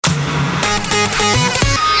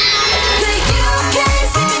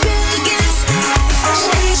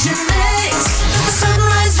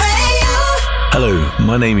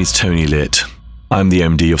My name is Tony Litt. I'm the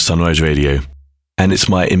MD of Sunrise Radio, and it's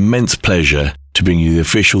my immense pleasure to bring you the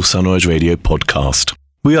official Sunrise Radio podcast.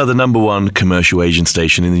 We are the #1 commercial Asian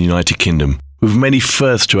station in the United Kingdom, with many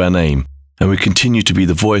firsts to our name, and we continue to be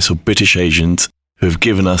the voice of British Asians who have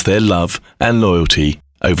given us their love and loyalty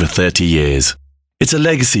over 30 years. It's a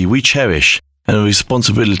legacy we cherish and a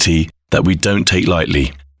responsibility that we don't take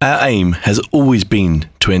lightly. Our aim has always been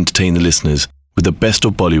to entertain the listeners with the best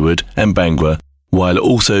of Bollywood and Bhangra, while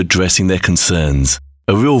also addressing their concerns.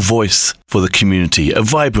 A real voice for the community, a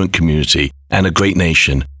vibrant community, and a great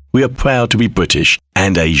nation. We are proud to be British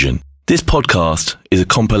and Asian. This podcast is a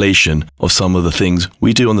compilation of some of the things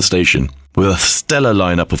we do on the station, with a stellar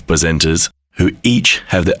lineup of presenters who each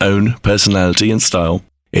have their own personality and style.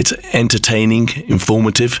 It's entertaining,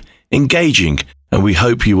 informative, engaging, and we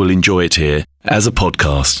hope you will enjoy it here as a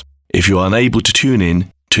podcast if you are unable to tune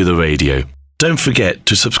in to the radio. Don't forget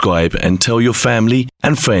to subscribe and tell your family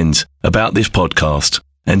and friends about this podcast,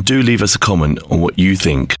 and do leave us a comment on what you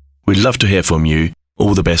think. We'd love to hear from you.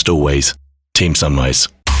 All the best always. Team Sunrise.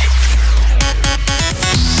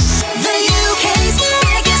 The UK's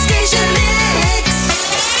biggest station mix.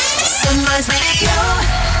 Sunrise Radio.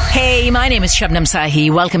 Hey, my name is Shabnam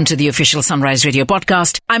Sahi. Welcome to the official Sunrise Radio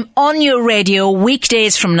podcast. I'm on your radio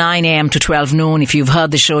weekdays from 9 a.m. to 12 noon. If you've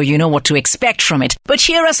heard the show, you know what to expect from it. But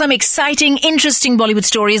here are some exciting, interesting Bollywood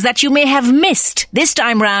stories that you may have missed this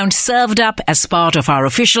time round, served up as part of our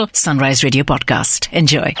official Sunrise Radio podcast.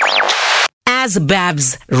 Enjoy. As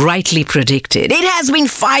Babs rightly predicted, it has been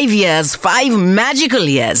 5 years, 5 magical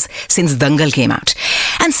years since Dangal came out.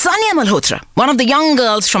 And Sanya Malhotra, one of the young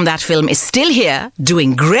girls from that film, is still here,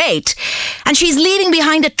 doing great. And she's leaving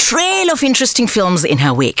behind a trail of interesting films in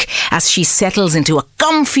her wake as she settles into a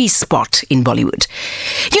comfy spot in Bollywood.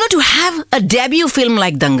 You know, to have a debut film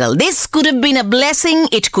like Dangal, this could have been a blessing,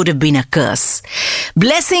 it could have been a curse.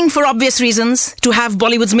 Blessing for obvious reasons, to have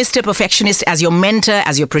Bollywood's Mr. Perfectionist as your mentor,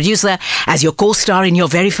 as your producer, as your co-star in your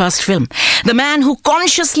very first film. The man who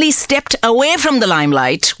consciously stepped away from the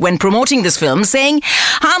limelight when promoting this film, saying,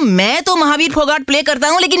 हाँ मैं तो Mahavir Phogat play करता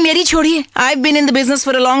हूँ लेकिन मेरी छोड़िए. I've been in the business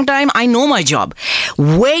for a long time. I know my job.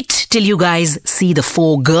 Wait till you guys see the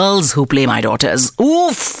 4 girls who play my daughters.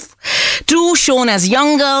 Oof! 2 shown as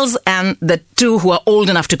young girls and the 2 who are old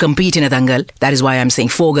enough to compete in a Dangal. That is why I'm saying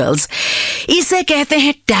 4 girls. इसे कहते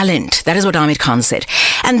हैं talent. That is what Amir Khan said.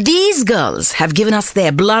 And these girls have given us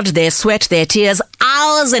their blood, their sweat, their tears,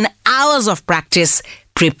 hours and hours of practice.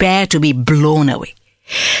 Prepare to be blown away.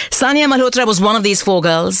 Sanya Malhotra was one of these 4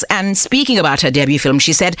 girls, and speaking about her debut film,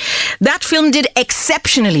 she said, that film did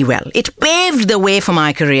exceptionally well. It paved the way for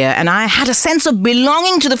my career, and I had a sense of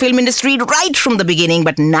belonging to the film industry right from the beginning,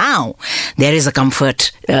 but now there is a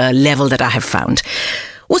comfort level that I have found.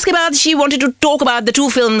 Uske baad, she wanted to talk about the 2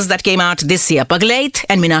 films that came out this year, Paglayt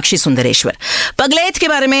and Meenakshi Sundareshwar. Paglayt ke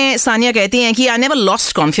bare mein Sanya कहती हैं कि I never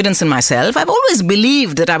lost confidence in myself. I've always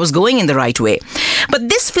believed that I was going in the right way. But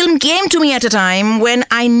this film came to me at a time when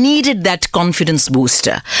I needed that confidence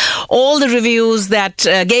booster. All the reviews that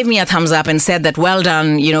gave me a thumbs up and said that, well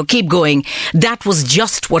done, you know, keep going. That was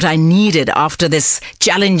just what I needed after this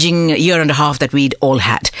challenging year and a half that we'd all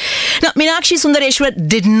had. Now, Meenakshi Sundareshwar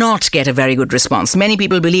did not get a very good response. Many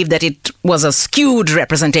people believe that it was a skewed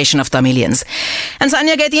representation of Tamilians. And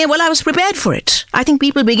Sanya कहती है, well, I was prepared for it. I think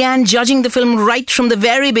people began judging the film right from the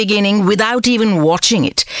very beginning without even watching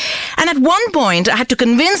it. And at one point, I had to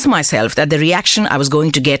convince myself that the reaction I was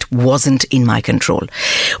going to get wasn't in my control.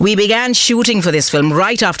 We began shooting for this film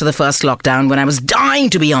right after the first lockdown when I was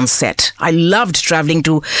dying to be on set. I loved traveling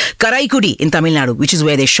to Karaikudi in Tamil Nadu, which is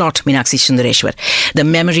where they shot Meenakshi Sundareshwar. The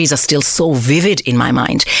memories are still so vivid in my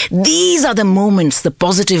mind. These are the moments, the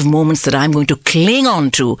positive moments that I'm going to cling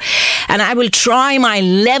on to. And I will try my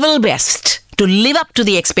level best to live up to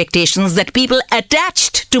the expectations that people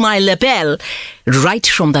attached to my lapel right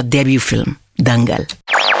from that debut film, Dangal.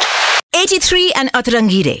 83 and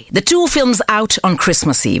Atrangire, the 2 films out on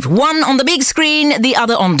Christmas Eve. One on the big screen, the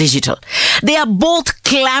other on digital. They are both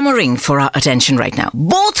clamoring for our attention right now.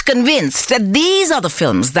 Both convinced that these are the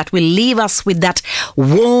films that will leave us with that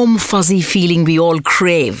warm, fuzzy feeling we all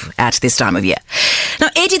crave at this time of year. Now,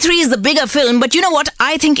 83 is the bigger film, but you know what?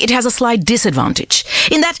 I think it has a slight disadvantage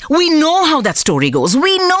in that we know how that story goes.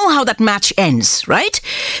 We know how that match ends, right?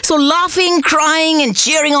 So laughing, crying and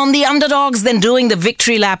cheering on the underdogs, then doing the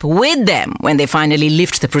victory lap with them when they finally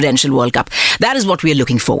lift the Prudential World Cup. That is what we are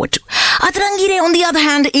looking forward to. Atrangire, on the other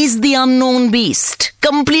hand, is the unknown beast.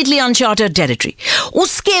 Completely uncharted territory.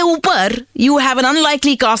 Uske upar, you have an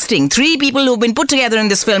unlikely casting. 3 people who've been put together in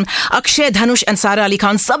this film. Akshay, Dhanush and Sara Ali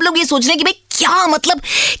Khan. Sab log ye soch rahe hain ki bhai क्या मतलब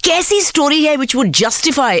कैसी story है which would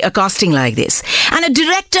justify a casting like this? And a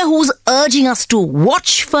director who's urging us to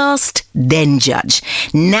watch first, then judge.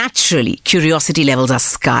 Naturally, curiosity levels are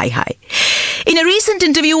sky high. In a recent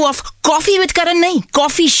interview of Coffee with Karan,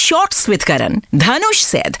 Coffee Shots with Karan, Dhanush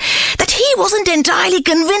said that he wasn't entirely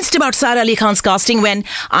convinced about Sara Ali Khan's casting when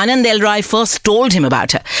Anand L. Rai first told him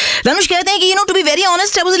about her. Dhanush कहते हैं कि, to be very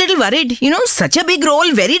honest, I was a little worried. Such a big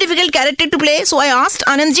role, very difficult character to play. So I asked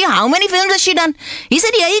Anand ji, how many films has she done? He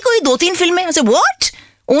said, yahi koi 2-3 filmen. I said, what?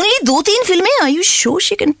 Only 2-3 filmen? Are you sure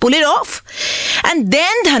she can pull it off? And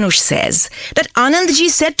then Dhanush says that Anand ji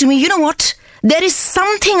said to me, you know what? There is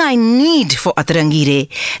something I need for Atarangi Re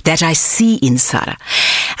that I see in Sara.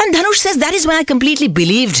 And Dhanush says that is when I completely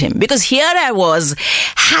believed him, because here I was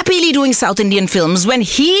happily doing South Indian films when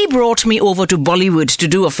he brought me over to Bollywood to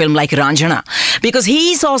do a film like Ranjana, because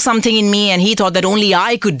he saw something in me and he thought that only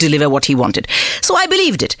I could deliver what he wanted. So I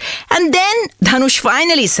believed it. And then Dhanush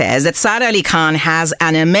finally says that Sara Ali Khan has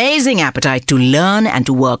an amazing appetite to learn and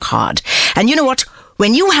to work hard. And you know what?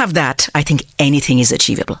 When you have that, I think anything is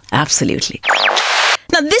achievable. Absolutely.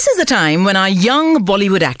 Now, this is the time when our young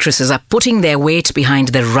Bollywood actresses are putting their weight behind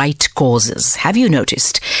the right causes. Have you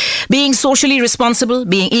noticed? Being socially responsible,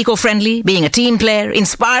 being eco-friendly, being a team player,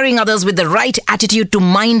 inspiring others with the right attitude to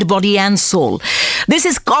mind, body and soul. This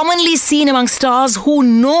is commonly seen among stars who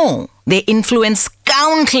know they influence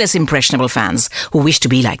countless impressionable fans who wish to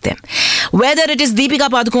be like them. Whether it is Deepika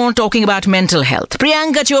Padukone talking about mental health,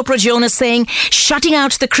 Priyanka Chopra Jonas saying, shutting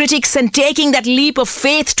out the critics and taking that leap of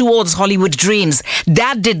faith towards Hollywood dreams,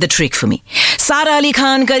 that did the trick for me. Sara Ali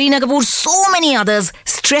Khan, Kareena Kapoor, so many others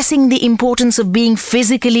stressing the importance of being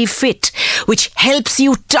physically fit, which helps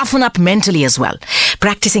you toughen up mentally as well.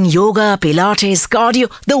 Practicing yoga, Pilates,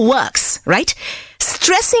 cardio, the works, right?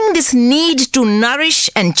 Stressing this need to nourish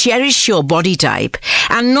and cherish your body type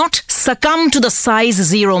and not succumb to the size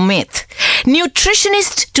zero myth.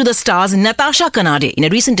 Nutritionist to the stars Natasha Kanade in a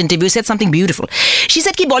recent interview said something beautiful. She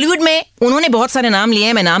said कि Bollywood में उन्होंने बहुत सारे नाम लिए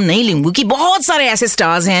हैं, मैं नाम नहीं लूंगी, कि बहुत सारे ऐसे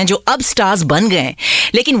stars हैं जो अब stars बन गए हैं.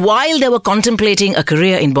 लेकिन while they were contemplating a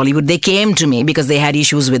career in Bollywood, they came to me because they had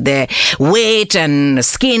issues with their weight and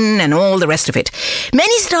skin and all the rest of it.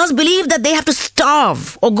 Many stars believe that they have to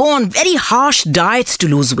starve or go on very harsh diets to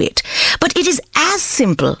lose weight. But it is as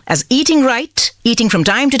simple as eating right, eating from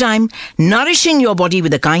time to time, nourishing your body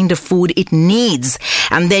with the kind of food it needs,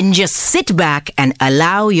 and then just sit back and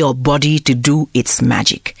allow your body to do its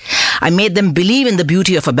magic. I made them believe in the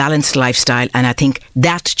beauty of a balanced lifestyle, and I think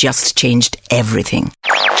that just changed everything.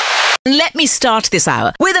 Let me start this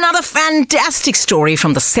hour with another fantastic story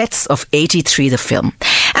from the sets of 83, the film.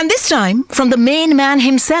 And this time from the main man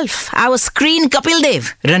himself, our screen Kapil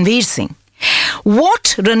Dev, Ranveer Singh.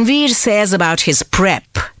 What Ranveer says about his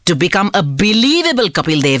prep to become a believable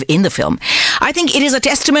Kapil Dev in the film, I think it is a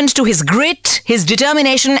testament to his grit, his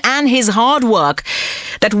determination and his hard work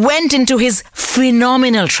that went into his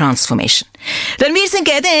phenomenal transformation. Ranveer Singh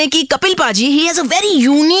कहते हैं कि Kapil Paji, he has a very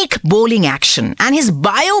unique bowling action and his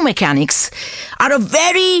biomechanics are a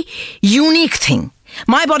very unique thing.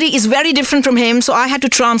 My body is very different from him, so I had to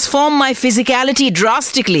transform my physicality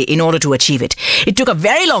drastically in order to achieve it. It took a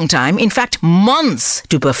very long time, in fact, months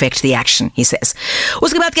to perfect the action, he says.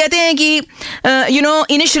 उसके बाद कहते हैं कि,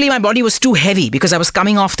 initially my body was too heavy because I was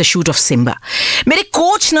coming off the shoot of Simba. मेरे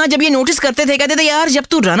coach ना जब ये notice करते थे, कहते थे यार जब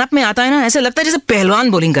तू रन अप में आता है ना ऐसे लगता है जैसे पहलवान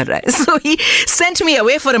bowling कर रहा है. So he sent me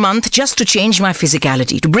away for a month just to change my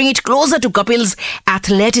physicality, to bring it closer to Kapil's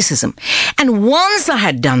athleticism. And once I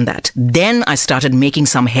had done that, then I started making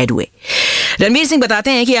some headway. Ranveer Singh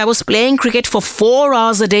बताते हैं कि I was playing cricket for 4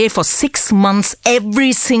 hours a day for 6 months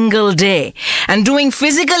every single day and doing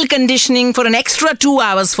physical conditioning for an extra 2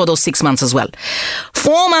 hours for those 6 months as well.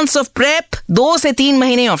 4 months of prep, 2 से 3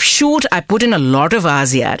 महीने of shoot, I put in a lot of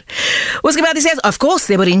hours yaar. उसके बाद he says, of course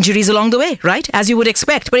there were injuries along the way, right? As you would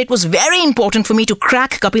expect, but it was very important for me to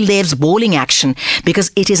crack Kapil Dev's bowling action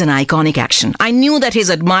because it is an iconic action. I knew that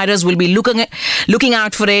his admirers will be looking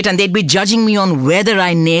out for it and they'd be judging me on whether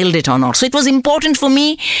I nailed it or not. So it was important for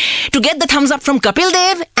me to get the thumbs up from Kapil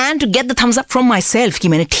Dev and to get the thumbs up from myself कि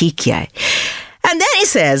मैंने ठीक किया है. And then he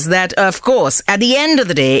says that, of course, at the end of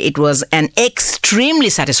the day, it was an extremely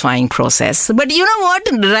satisfying process. But you know what?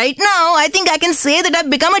 Right now, I think I can say that I've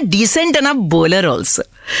become a decent enough bowler also.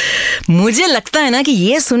 मुझे लगता है ना कि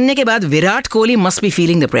ये सुनने के बाद Virat Kohli must be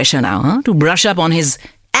feeling the pressure now, to brush up on his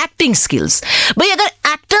acting skills. भाई अगर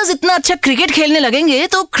actors इतना अच्छा cricket खेलने लगेंगे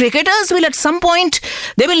तो cricketers will at some point,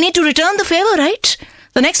 they will need to return the favor, right?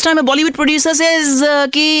 The next time a Bollywood producer says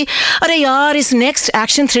कि अरे यार इस next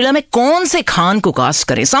action thriller में कौन से खान को कास्ट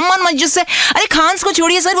करें, someone might just say अरे खान्स को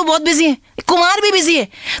छोड़िए सर, वो बहुत बिजी है, कुमार भी बिजी है,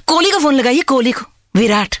 कोहली का फोन लगाइए, कोहली को,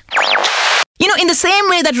 Virat. You know, in the same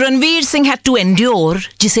way that Ranveer Singh had to endure,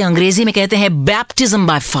 जिसे अंग्रेजी में कहते हैं baptism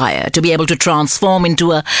by fire, to be able to transform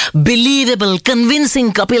into a believable,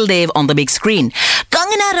 convincing Kapil Dev on the big screen,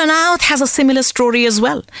 Kangana Ranaut has a similar story as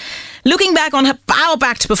well. Looking back on her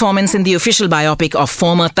power-packed performance in the official biopic of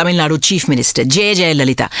former Tamil Nadu Chief Minister J.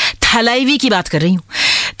 Lalita, Thalaivi की बात कर रही हूँ.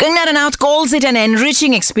 Kangana Ranaut calls it an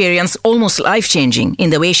enriching experience, almost life-changing,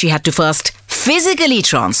 in the way she had to first physically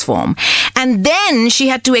transform, and then she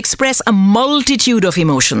had to express a multitude of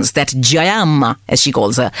emotions that Jayamma, as she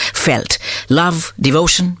calls her, felt. Love,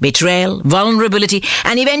 devotion, betrayal, vulnerability,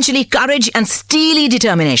 and eventually courage and steely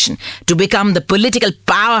determination to become the political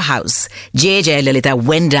powerhouse J. Lalita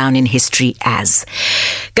went down in history as.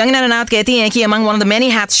 Kangana Ranaut कहती हैं कि among one of the many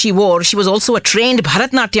hats she wore, she was also a trained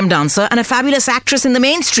Bharatnatyam dancer and a fabulous actress in the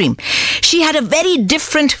mainstream. She had a very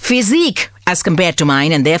different physique as compared to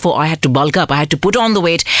mine, and therefore I had to bulk up. I had to put on the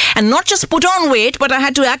weight, and not just put on weight, but I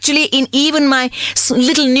had to actually, in even my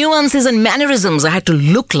little nuances and mannerisms, I had to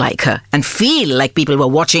look like her and feel like people were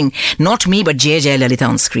watching not me but J. Lalita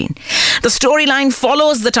on screen. The storyline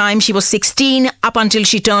follows the time she was 16 up until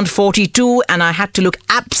she turned 42, and I had to look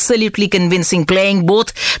absolutely convincing playing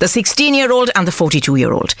both the 16-year-old and the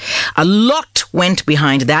 42-year-old. A lot went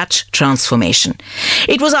behind that transformation.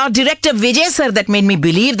 It was our director Vijay sir that made me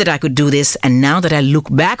believe that I could do this, and now that I look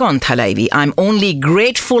back on Thalaivi, I'm only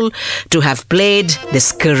grateful to have played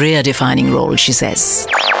this career-defining role, she says.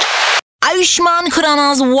 Ayushmann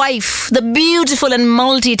Khurrana's wife, the beautiful and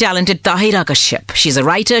multi-talented Tahira Kashyap. She's a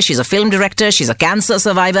writer, she's a film director, she's a cancer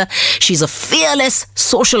survivor, she's a fearless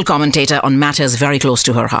social commentator on matters very close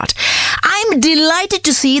to her heart. I'm delighted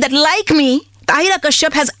to see that, like me, Tahira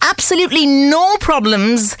Kashyap has absolutely no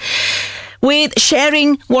problems with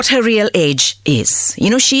sharing what her real age is. You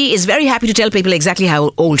know, she is very happy to tell people exactly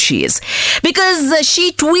how old she is, because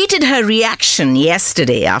she tweeted her reaction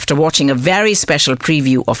yesterday after watching a very special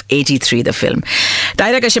preview of 83, the film.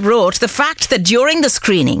 Tahira Kashyap wrote, "The fact that during the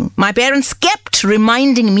screening, my parents kept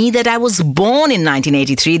reminding me that I was born in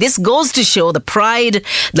 1983, this goes to show the pride,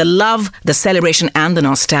 the love, the celebration and the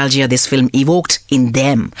nostalgia this film evoked in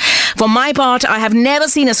them. For my part, I have never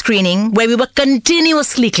seen a screening where we were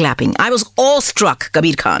continuously clapping. I was awestruck,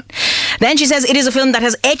 Kabir Khan." Then she says, "It is a film that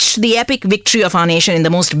has etched the epic victory of our nation in the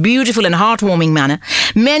most beautiful and heartwarming manner.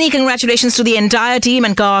 Many congratulations to the entire team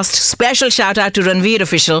and cast. Special shout out to Ranveer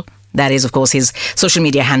Official." That is, of course, his social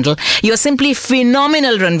media handle. "You are simply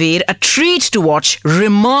phenomenal, Ranveer. A treat to watch.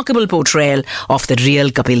 Remarkable portrayal of the real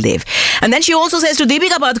Kapil Dev." And then she also says to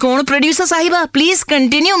Deepika Padukone, "Producer Sahiba, please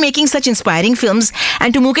continue making such inspiring films."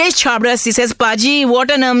 And to Mukesh Chhabra, she says, "Paji, what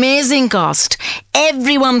an amazing cast.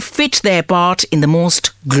 Everyone fit their part in the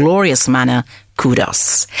most glorious manner.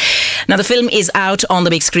 Kudos." Now, the film is out on the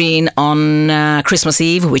big screen on Christmas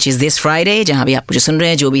Eve, which is this Friday. जहाँ भी आप मुझे सुन रहे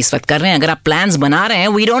हैं, जो भी इस वक्त कर रहे हैं, अगर आप plans बना रहे हैं,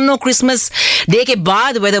 we don't know Christmas Day के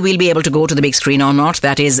बाद whether we'll be able to go to the big screen or not.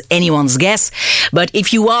 That is anyone's guess. But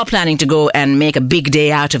if you are planning to go and make a big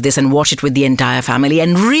day out of this and watch it with the entire family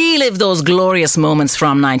and relive those glorious moments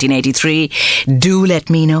from 1983, do let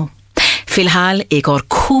me know. फिलहाल एक और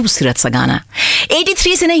खूबसूरत सा गाना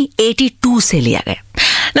 83 से नहीं 82 से लिया गया.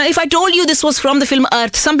 Now, if I told you this was from the film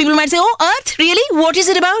Earth, some people might say, "Oh, Earth? Really? What is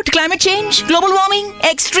it about? Climate change? Global warming?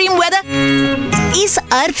 Extreme weather?" इस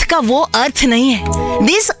Earth का वो Earth नहीं है.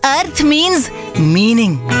 This Earth means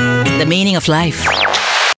meaning. The meaning of life.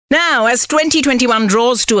 Now, as 2021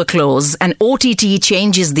 draws to a close and OTT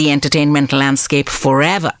changes the entertainment landscape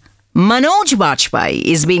forever, Manoj Bajpayee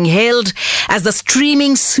is being hailed as the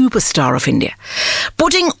streaming superstar of India.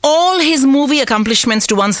 Putting all his movie accomplishments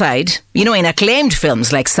to one side, you know, in acclaimed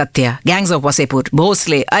films like Satya, Gangs of Wasseypur,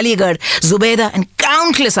 Bhosle, Aligarh, Zubeda and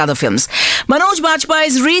countless other films, Manoj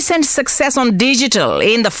Bajpayee's recent success on digital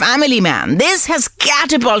in The Family Man, this has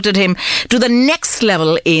catapulted him to the next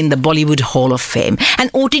level in the Bollywood Hall of Fame. And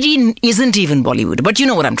OTT isn't even Bollywood, but you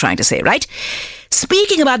know what I'm trying to say, right?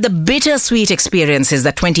 Speaking about the bittersweet experiences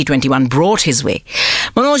that 2021 brought his way,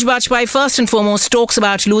 Manoj Bajpayee first and foremost talks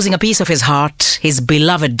about losing a piece of his heart, his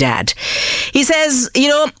beloved dad. He says, "You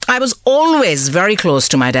know, I was always very close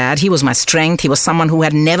to my dad. He was my strength. He was someone who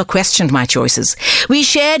had never questioned my choices. We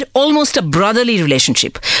shared almost a brotherly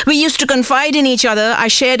relationship. We used to confide in each other. I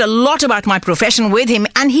shared a lot about my profession with him,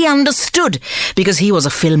 and he understood because he was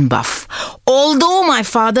a film buff. Although my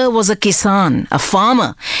father was a kisan, a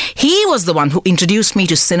farmer, he was the one who introduced me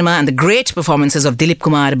to cinema and the great performances of Dilip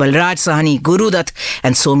Kumar, Balraj Sahni, Guru Dutt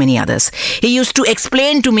and so many others. He used to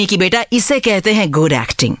explain to me कि बेटा इसे कहते हैं good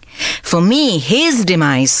acting. For me, his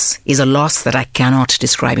demise is a loss that I cannot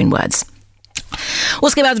describe in words.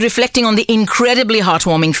 उसके बाद reflecting on the incredibly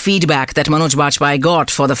heartwarming feedback that Manoj Bajpayee got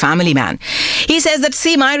for The Family Man, he says that,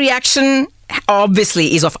 see, my reaction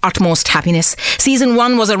obviously is of utmost happiness. Season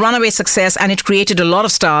 1 was a runaway success and it created a lot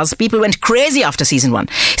of stars. People went crazy after Season 1.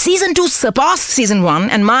 Season 2 surpassed Season 1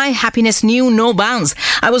 and my happiness knew no bounds.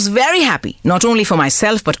 I was very happy, not only for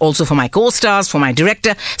myself but also for my co-stars, for my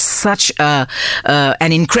director. Such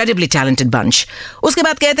an incredibly talented bunch. उसके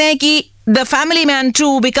बाद कहते हैं कि The Family Man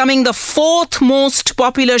 2 becoming the 4th most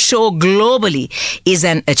popular show globally is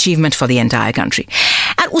an achievement for the entire country.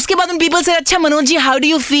 And uske baad when people say, Acha Manoj ji, how do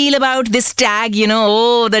you feel about this tag,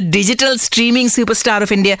 the digital streaming superstar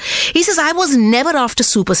of India? He says, I was never after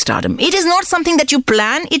superstardom. It is not something that you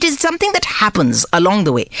plan. It is something that happens along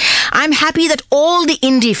the way. I'm happy that all the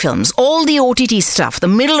indie films, all the OTT stuff, the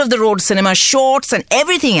middle of the road cinema, shorts and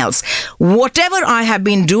everything else, whatever I have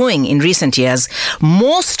been doing in recent years,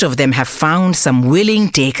 most of them have found some willing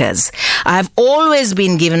takers. I have always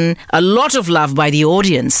been given a lot of love by the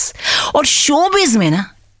audience. और showbiz में ना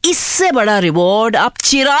इससे बड़ा reward आप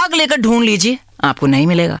चिराग लेकर ढूंढ लीजिए, आपको नहीं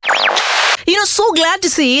मिलेगा. So glad to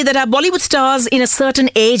see that our Bollywood stars in a certain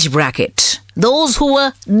age bracket, those who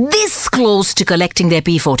were this close to collecting their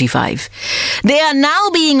P45, they are now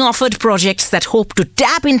being offered projects that hope to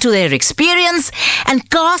tap into their experience and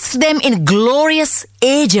cast them in glorious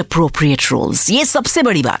age-appropriate roles. Ye sabse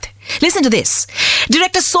badi baat hai. Listen to this.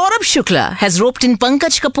 Director Saurabh Shukla has roped in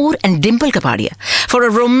Pankaj Kapoor and Dimple Kapadia for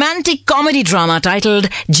a romantic comedy drama titled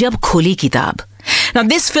Jab Khuli Kitab. Now,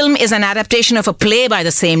 this film is an adaptation of a play by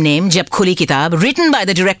the same name, Jab Khuli Kitab, written by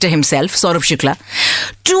the director himself, Saurabh Shukla.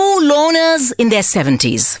 Two loners in their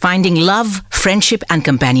 70s, finding love, friendship and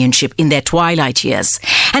companionship in their twilight years.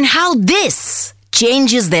 And how this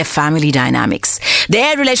changes their family dynamics,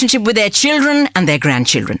 their relationship with their children and their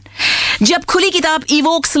grandchildren. Jab Khuli Kitab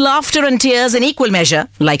evokes laughter and tears in equal measure,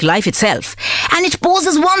 like life itself. And it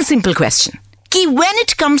poses one simple question. Ki when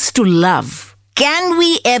it comes to love, can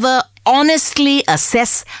we ever honestly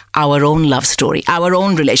assess our own love story, our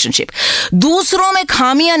own relationship? दूसरों में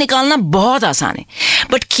खामियां निकालना बहुत आसान है,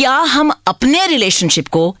 but क्या हम अपने relationship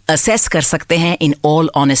को assess कर सकते हैं in all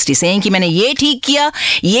honesty, saying कि मैंने ये ठीक किया,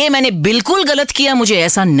 ये मैंने बिल्कुल गलत किया, मुझे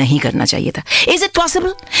ऐसा नहीं करना चाहिए था. Is it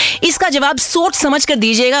possible? इसका जवाब सोच समझ कर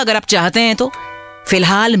दीजिएगा अगर आप चाहते हैं तो.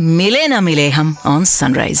 फिलहाल मिले ना मिले हम on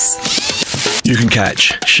Sunrise. You can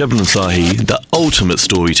catch Shabnam Sahi, the ultimate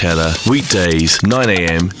storyteller, weekdays 9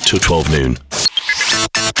 a.m. till 12 noon.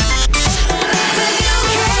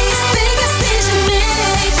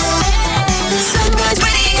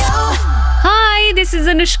 Hi, this is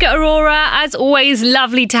Anushka Arora. As always,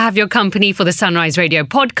 lovely to have your company for the Sunrise Radio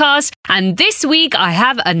podcast. And this week, I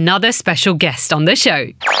have another special guest on the show.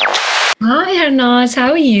 Hi, Harnaaz.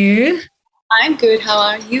 How are you? I'm good. How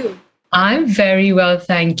are you? I'm very well,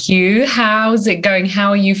 thank you. How's it going? How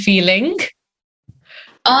are you feeling?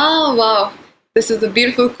 Oh, wow. This is a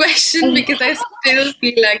beautiful question because I still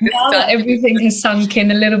feel like this now that everything has sunk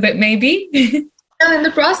in a little bit, maybe. In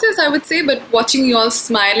the process, I would say, but watching you all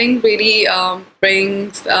smiling really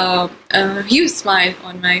brings a huge smile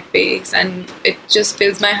on my face, and it just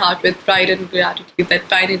fills my heart with pride and gratitude that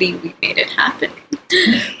finally we made it happen.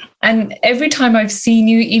 And every time I've seen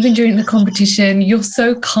you, even during the competition, you're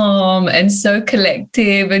so calm and so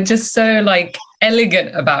collective and just so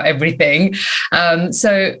elegant about everything.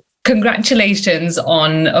 So congratulations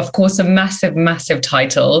on, of course, a massive, massive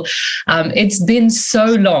title. It's been so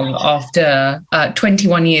long after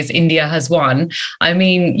 21 years India has won. I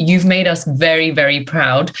mean, you've made us very, very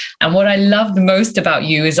proud. And what I loved most about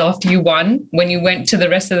you is after you won, when you went to the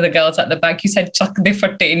rest of the girls at the back, you said, Chak de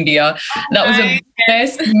fatte India. That was the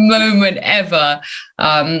best moment ever.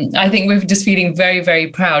 I think we're just feeling very, very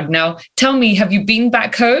proud. Now, tell me, have you been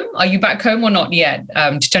back home? Are you back home or not yet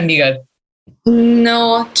to Chandigarh?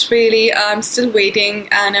 Not really. I'm still waiting,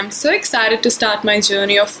 and I'm so excited to start my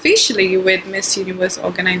journey officially with Miss Universe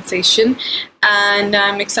organization. And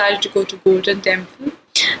I'm excited to go to Golden Temple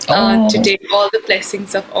to take all the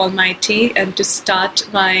blessings of Almighty and to start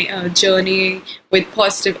my journey with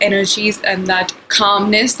positive energies and that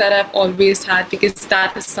calmness that I've always had, because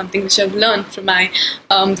that is something which I've learned from my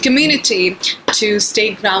community, to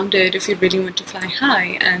stay grounded if you really want to fly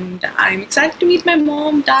high. And I'm excited to meet my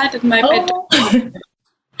mom, dad, and my pet.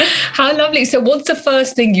 How lovely. So what's the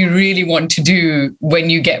first thing you really want to do when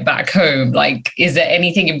you get back home? Is there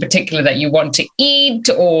anything in particular that you want to eat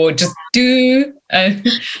or just do?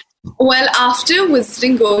 Well, after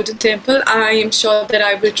visiting Golden Temple, I am sure that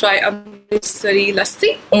I will try Amritsari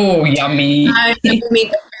lassi. Oh, yummy. I will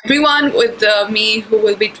make everyone with me who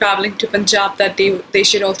will be traveling to Punjab that they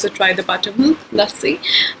should also try the buttermilk lassi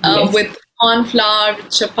Yes. with corn flour, with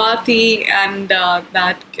chapati, and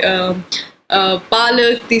that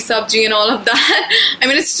palak, the sabji, and all of that. I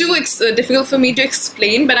mean, it's too difficult for me to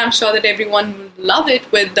explain, but I'm sure that everyone will love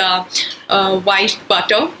it with white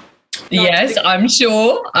butter. Yes, I'm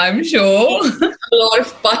sure. I'm sure. A lot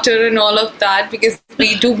of butter and all of that, because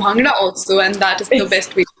we do bhangra also, and that is the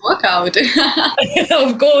best way to work out.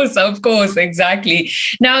 Of course, exactly.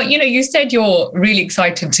 Now, you said you're really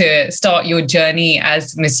excited to start your journey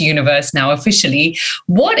as Miss Universe now officially.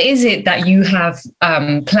 What is it that you have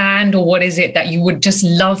planned, or what is it that you would just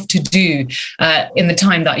love to do in the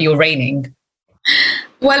time that you're reigning?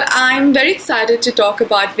 Well, I'm very excited to talk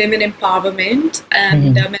about women empowerment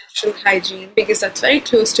and menstrual hygiene, because that's very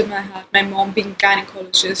close to my heart. My mom, being a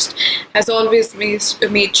gynecologist, has always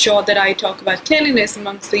made sure that I talk about cleanliness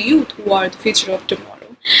amongst the youth who are the future of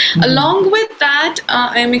tomorrow. Along with that,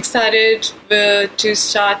 I'm excited to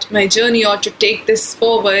start my journey, or to take this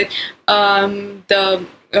forward, the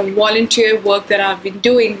volunteer work that I've been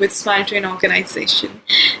doing with Smile Train organization,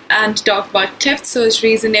 and to talk about cleft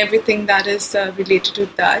surgeries and everything that is related to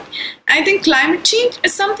that. I think climate change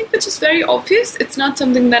is something which is very obvious. It's not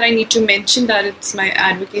something that I need to mention that it's my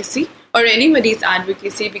advocacy or anybody's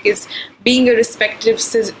advocacy, because being a respective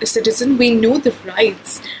citizen, we know the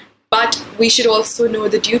rights, but we should also know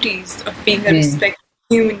the duties of being a respected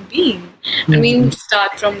human being. And we need to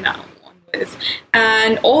start from now.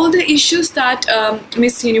 And all the issues that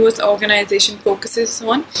Miss Universe organization focuses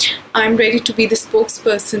on, I'm ready to be the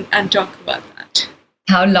spokesperson and talk about that.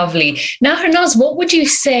 How lovely. Now, Harnaaz, what would you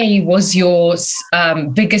say was your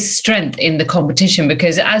biggest strength in the competition?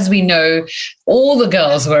 Because as we know, all the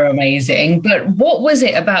girls were amazing, but what was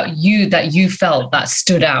it about you that you felt that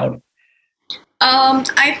stood out?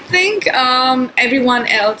 I think everyone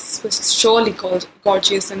else was surely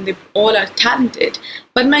gorgeous, and they all are talented.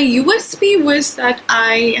 But my USP was that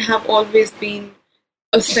I have always been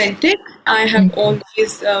authentic. I have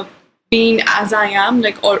always been as I am,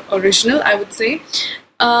 like original, I would say.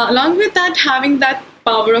 Along with that, having that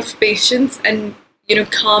power of patience and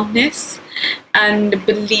calmness, and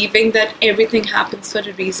believing that everything happens for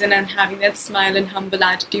a reason, and having that smile and humble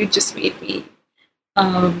attitude just made me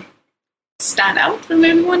stand out from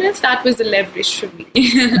everyone else. That was the leverage for me.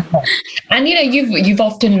 And you've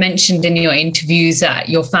often mentioned in your interviews that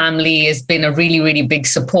your family has been a really, really big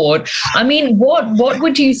support. I mean, what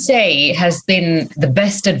would you say has been the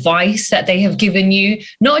best advice that they have given you,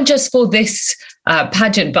 not just for this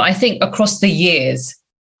pageant, but I think across the years?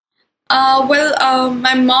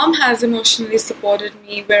 My mom has emotionally supported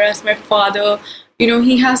me, whereas my father,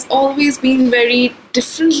 he has always been very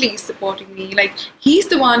differently supporting me. Like, he's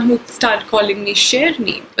the one who started calling me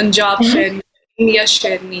Sherni, Punjab Sherni, India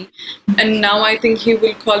Sherni. And now I think he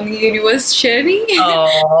will call me Universe Sherni. He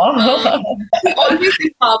always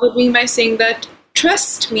empowered me by saying that,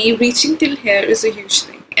 trust me, reaching till here is a huge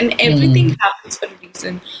thing. And everything happens for a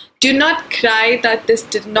reason. Do not cry that this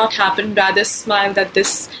did not happen. Rather smile that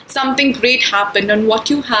something great happened. And what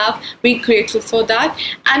you have, be grateful for that.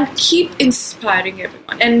 And keep inspiring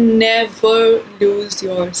everyone. And never lose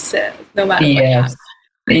yourself, no matter what happens.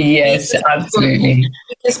 Yes, absolutely.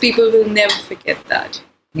 Because people will never forget that.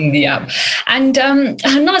 Yeah. And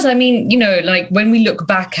Harnaaz, I mean, like when we look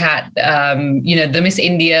back at, the Miss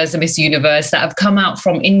Indias, the Miss Universe that have come out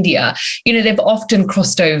from India, they've often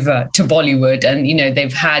crossed over to Bollywood, and,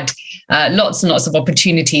 they've had lots and lots of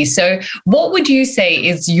opportunities. So what would you say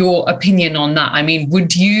is your opinion on that? I mean,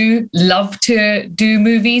 would you love to do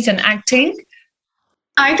movies and acting?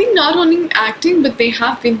 I think not only in acting, but they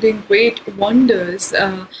have been doing great wonders,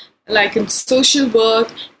 like in social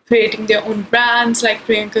work, creating their own brands. Like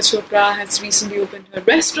Priyanka Chopra has recently opened her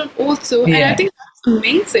restaurant also, and I think that's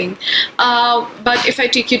amazing. But if I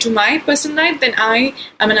take you to my personal life, then I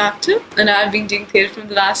am an actor, and I've been doing theatre for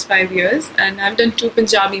the last 5 years, and I've done 2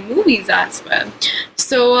 Punjabi movies as well.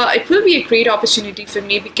 So it will be a great opportunity for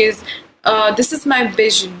me, because this is my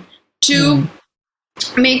vision to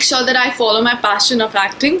make sure that I follow my passion of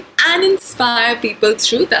acting and inspire people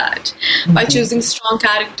through that by choosing strong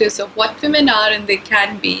characters of what women are and they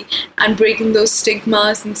can be, and breaking those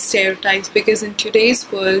stigmas and stereotypes, because in today's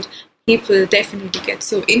world, people definitely get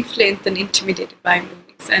so influenced and intimidated by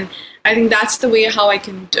movies. And I think that's the way how I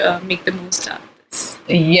can make the most out of this.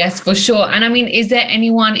 Yes, for sure. And I mean, is there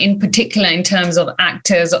anyone in particular in terms of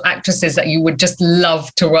actors or actresses that you would just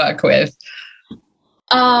love to work with?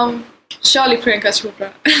 Surely Priyanka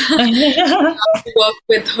Chopra. To work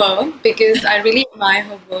with her because I really admire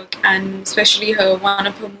her work, and especially one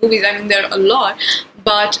of her movies. I mean, there are a lot,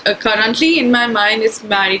 but currently in my mind it's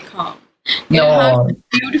Mary Kom. You know how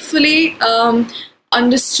beautifully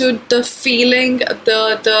understood the feeling,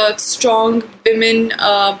 the strong women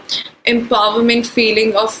empowerment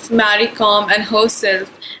feeling of Mary Kom and herself.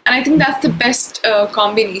 And I think that's the best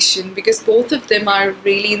combination because both of them are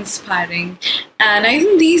really inspiring. And I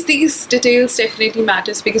think these details definitely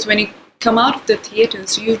matters because when you come out of the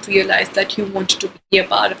theaters, you realize that you wanted to be a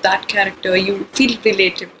part of that character. You feel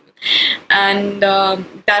relatable. And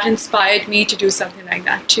that inspired me to do something like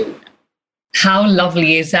that too. How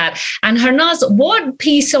lovely is that? And Harnaaz, what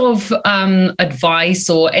piece of advice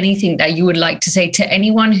or anything that you would like to say to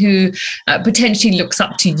anyone who potentially looks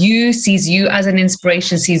up to you, sees you as an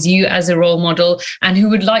inspiration, sees you as a role model, and who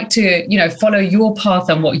would like to, follow your path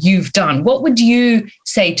and what you've done? What would you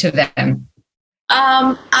say to them?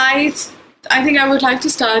 I think I would like to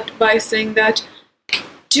start by saying that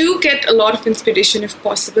do get a lot of inspiration if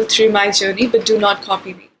possible through my journey, but do not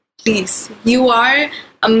copy me. Please, you are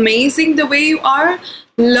amazing the way you are.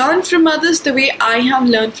 Learn from others the way I have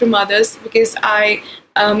learned from others because I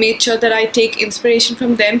made sure that I take inspiration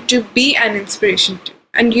from them to be an inspiration too.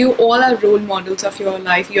 And you all are role models of your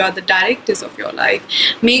life. You are the directors of your life.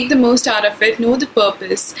 Make the most out of it. Know the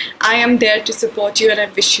purpose. I am there to support you and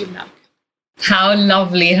I wish you luck. How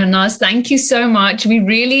lovely, Harnaaz. Thank you so much. We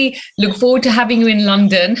really look forward to having you in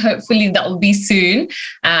London. Hopefully that will be soon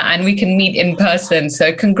and we can meet in person.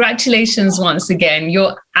 So congratulations once again.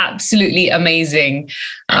 You're absolutely amazing.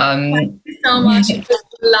 Thank you so much. It was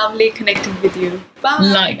lovely connecting with you. Bye.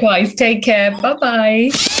 Likewise. Take care.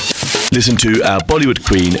 Bye-bye. Listen to our Bollywood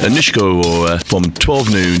queen, Anushka Arora, from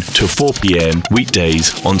 12 noon to 4 p.m.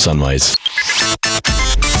 weekdays on Sunrise.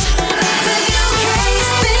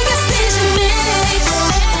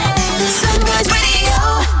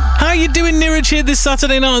 How are you doing, Niraj here this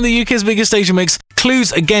Saturday night on the UK's biggest station mix?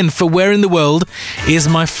 Clues again for where in the world is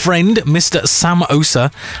my friend Mr. Sam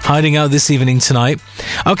Osa hiding out this evening tonight.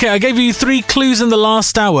 Okay, I gave you 3 clues in the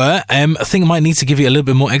last hour. I think I might need to give you a little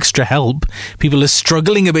bit more extra help. People are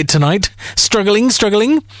struggling a bit tonight. Struggling.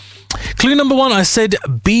 Clue number 1, I said,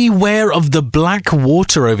 beware of the black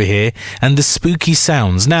water over here and the spooky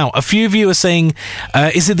sounds. Now, a few of you are saying,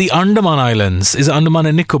 is it the Andaman Islands? Is it Andaman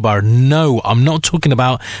and Nicobar? No, I'm not talking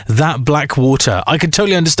about that black water. I can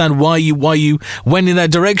totally understand why you went in that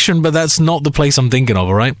direction, but that's not the place I'm thinking of,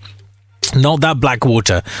 all right? Not that black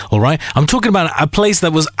water, all right? I'm talking about a place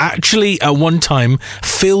that was actually at one time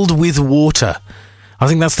filled with water. I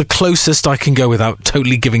think that's the closest I can go without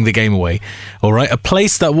totally giving the game away. All right, a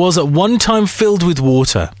place that was at one time filled with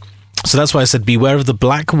water. So that's why I said beware of the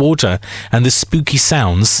black water and the spooky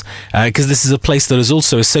sounds, because this is a place that is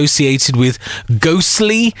also associated with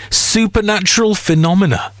ghostly, supernatural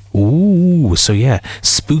phenomena. Ooh, so yeah,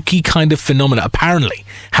 spooky kind of phenomena apparently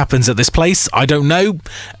happens at this place. I don't know.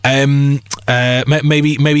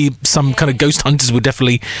 Maybe some kind of ghost hunters would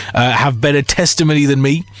definitely have better testimony than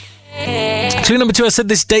me. Clue number 2, I said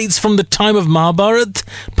this dates from the time of Mahabharat,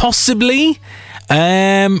 possibly.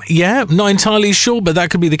 Yeah, not entirely sure, but that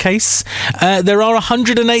could be the case. There are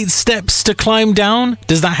 108 steps to climb down.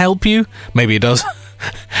 Does that help you? Maybe it does.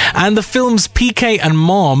 And the films PK and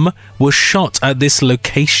Mom were shot at this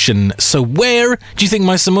location. So where do you think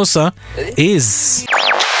my samosa is?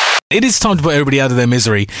 It is time to put everybody out of their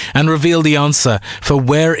misery and reveal the answer for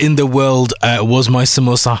where in the world was my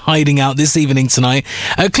samosa hiding out this evening tonight.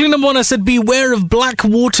 Clue number 1, I said beware of black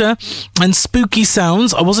water and spooky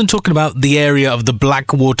sounds. I wasn't talking about the area of the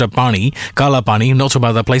black water pani, Kala Pani, not talking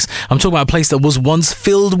about that place. I'm talking about a place that was once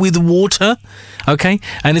filled with water, okay?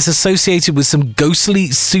 And it's associated with some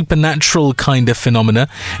ghostly, supernatural kind of phenomena.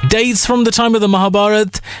 Dates from the time of the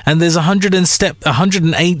Mahabharat, and there's 108 steps, I have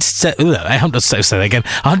to say that again,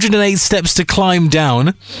 108 steps to climb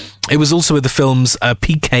down. It was also where the films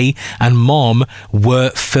PK and Mom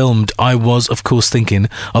were filmed. I was, of course, thinking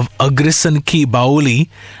of Agrisan Ki Baoli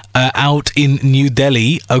out in New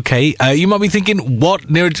Delhi. Okay, you might be thinking,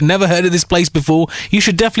 what? Never heard of this place before. You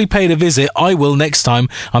should definitely pay it a visit. I will next time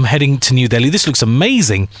I'm heading to New Delhi. This looks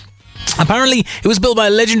amazing. Apparently, it was built by a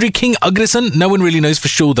legendary King Agrisan. No one really knows for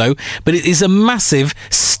sure, though. But it is a massive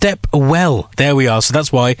step well. There we are. So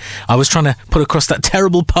that's why I was trying to put across that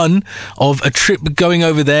terrible pun of a trip going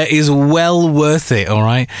over there is well worth it, all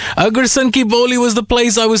right? Agrisan Ki Baoli was the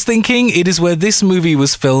place I was thinking. It is where this movie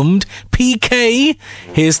was filmed. PK.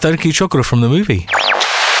 Here's Tarki Chokra from the movie.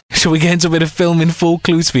 Shall we get into a bit of film in 4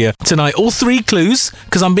 clues for you tonight? All 3 clues,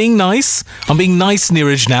 because I'm being nice. I'm being nice,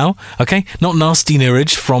 Niraj, now, okay? Not nasty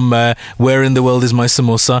Niraj from Where in the World is My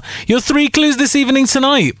Samosa. Your 3 clues this evening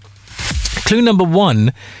tonight. Clue number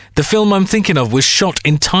 1, the film I'm thinking of was shot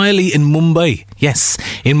entirely in Mumbai. Yes,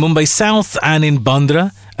 in Mumbai South and in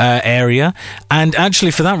Bandra area. And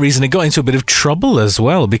actually, for that reason, it got into a bit of trouble as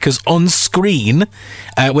well, because on screen,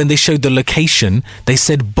 when they showed the location, they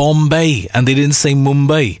said Bombay and they didn't say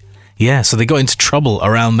Mumbai. Yeah, so they got into trouble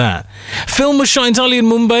around that. Film was shot entirely in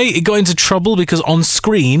Mumbai. It got into trouble because on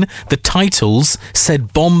screen, the titles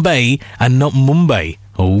said Bombay and not Mumbai.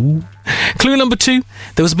 Oh. Clue number 2,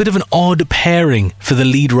 there was a bit of an odd pairing for the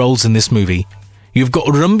lead roles in this movie. You've got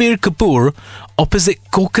Ranbir Kapoor opposite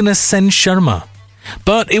Kokana Sen Sharma.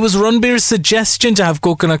 But it was Ranbir's suggestion to have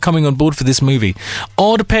Kokana coming on board for this movie.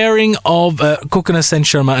 Odd pairing of Kokana Sen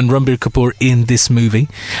Sharma and Ranbir Kapoor in this movie.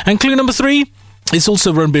 And clue number 3, it's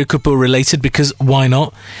also Ranbir Kapoor related, because why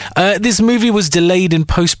not? This movie was delayed in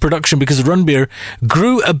post-production because Ranbir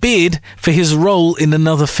grew a beard for his role in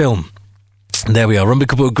another film. There we are. Ranbir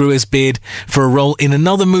Kapoor grew his beard for a role in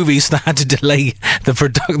another movie, so they had to delay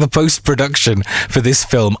the post-production for this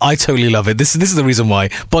film. I totally love it. This is the reason why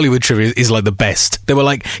Bollywood trivia is like the best. They were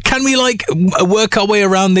like, can we like work our way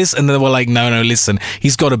around this? And then they were like, no, listen,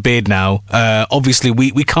 he's got a beard now. Obviously,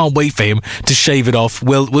 we can't wait for him to shave it off.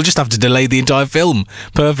 We'll just have to delay the entire film.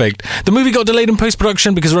 Perfect. The movie got delayed in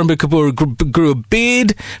post-production because Ranbir Kapoor grew a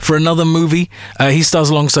beard for another movie. He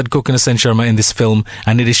stars alongside Kokana Sen Sharma in this film,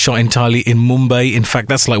 and it is shot entirely in Mumbai. In fact,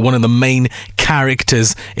 that's like one of the main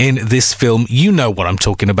characters in this film. You know what I'm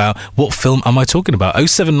talking about. What film am I talking about?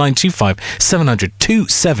 07925 700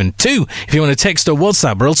 272. If you want to text or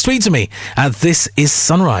WhatsApp, or else tweet to me at This Is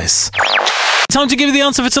Sunrise. Time to give you the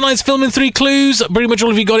answer for tonight's film in 3 clues. Pretty much all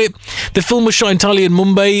of you got it. The film was shot entirely in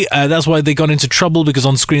Mumbai. That's why they got into trouble, because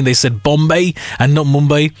on screen they said Bombay and not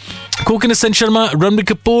Mumbai. Kokana Sen Sharma, Ranbir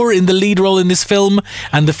Kapoor in the lead role in this film,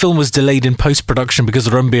 and the film was delayed in post-production because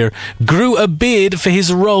Ranbir grew a beard for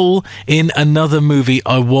his role in another movie.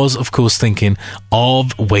 I was, of course, thinking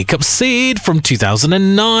of Wake Up Sid from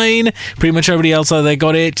 2009. Pretty much everybody else out there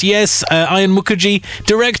got it. Yes, Ayan Mukherjee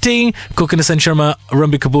directing, Kokana Sen Sharma,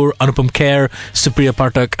 Ranbir Kapoor, Anupam Kher, Supriya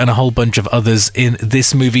Pathak, and a whole bunch of others in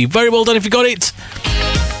this movie. Very well done if you got it.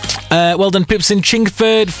 Well done, Pips in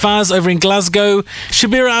Chingford, Faz over in Glasgow,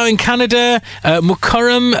 Shabira out in Canada,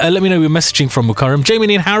 Mukarram, let me know you're messaging from Mukarram,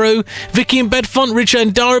 Jamie in Harrow, Vicky in Bedfont, Richard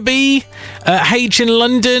in Derby, H in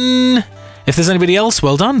London. If there's anybody else,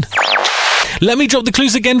 well done. Let me drop the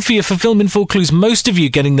clues again for you for Film in 4 clues. Most of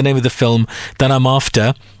you getting the name of the film that I'm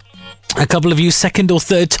after. A couple of you second or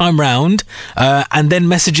third time round, and then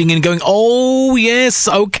messaging in going, oh yes,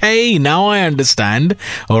 okay, now I understand.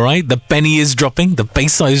 All right, the penny is dropping, the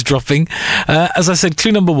bass is dropping. As I said,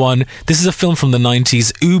 clue number 1, this is a film from the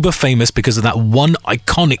 90s, uber famous because of that one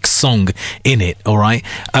iconic song in it, all right?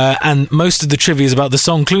 And most of the trivia is about the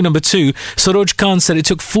song. Clue number 2, Saroj Khan said it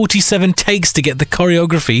took 47 takes to get the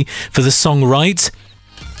choreography for the song right.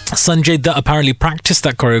 Sanjay Dutt apparently practiced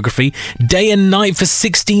that choreography day and night for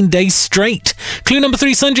 16 days straight. Clue number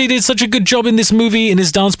 3, Sanjay did such a good job in this movie in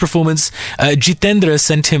his dance performance. Jitendra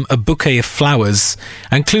sent him a bouquet of flowers.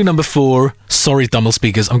 And clue number 4, sorry Tamil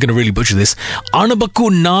speakers, I'm going to really butcher this. Anabakku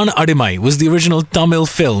Naan Adimai was the original Tamil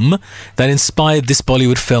film that inspired this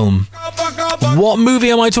Bollywood film. What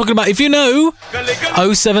movie am I talking about? If you know,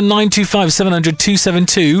 07925 700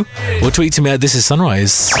 272, or tweet to me at This Is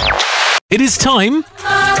Sunrise. It is time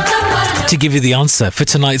to give you the answer for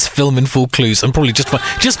tonight's Film in 4 clues. And probably just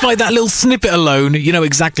by that little snippet alone, you know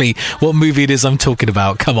exactly what movie it is I'm talking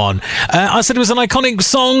about. Come on. I said it was an iconic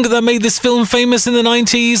song that made this film famous in the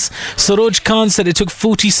 90s. Saroj Khan said it took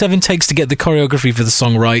 47 takes to get the choreography for the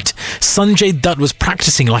song right. Sanjay Dutt was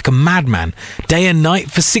practicing like a madman day and night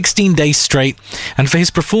for 16 days straight. And for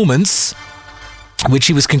his performance, which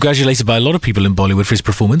he was congratulated by a lot of people in Bollywood for his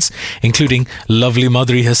performance, including lovely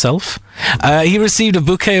Madhuri herself. He received a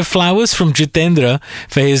bouquet of flowers from Jitendra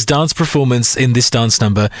for his dance performance in this dance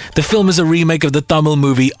number. The film is a remake of the Tamil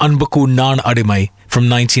movie Anbakku Naan Adimai from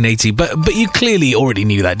 1980. But you clearly already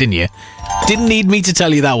knew that, didn't you? Didn't need me to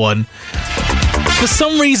tell you that one. For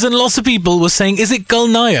some reason, lots of people were saying, is it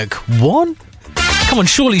Galnayak? What? Come on,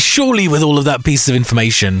 surely with all of that piece of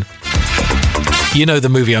information. You know the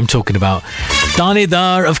movie I'm talking about.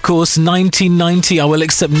 Danedar, of course, 1990. I will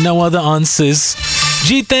accept no other answers.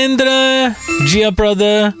 Jitendra, Jia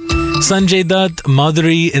Brother, Sanjay Dutt,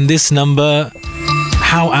 Madhuri in this number.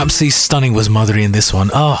 How absolutely stunning was Madhuri in this one?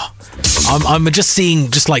 Oh, I'm just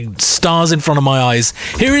seeing just like stars in front of my eyes.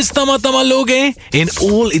 Here is Tama Tama Loge in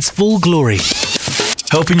all its full glory.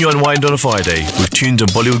 helping you unwind on a Friday with tunes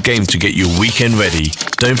and Bollywood games to get your weekend ready.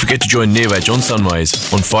 Don't forget to join Niraj on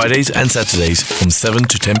Sunrise on Fridays and Saturdays from 7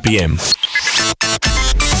 to 10 p.m.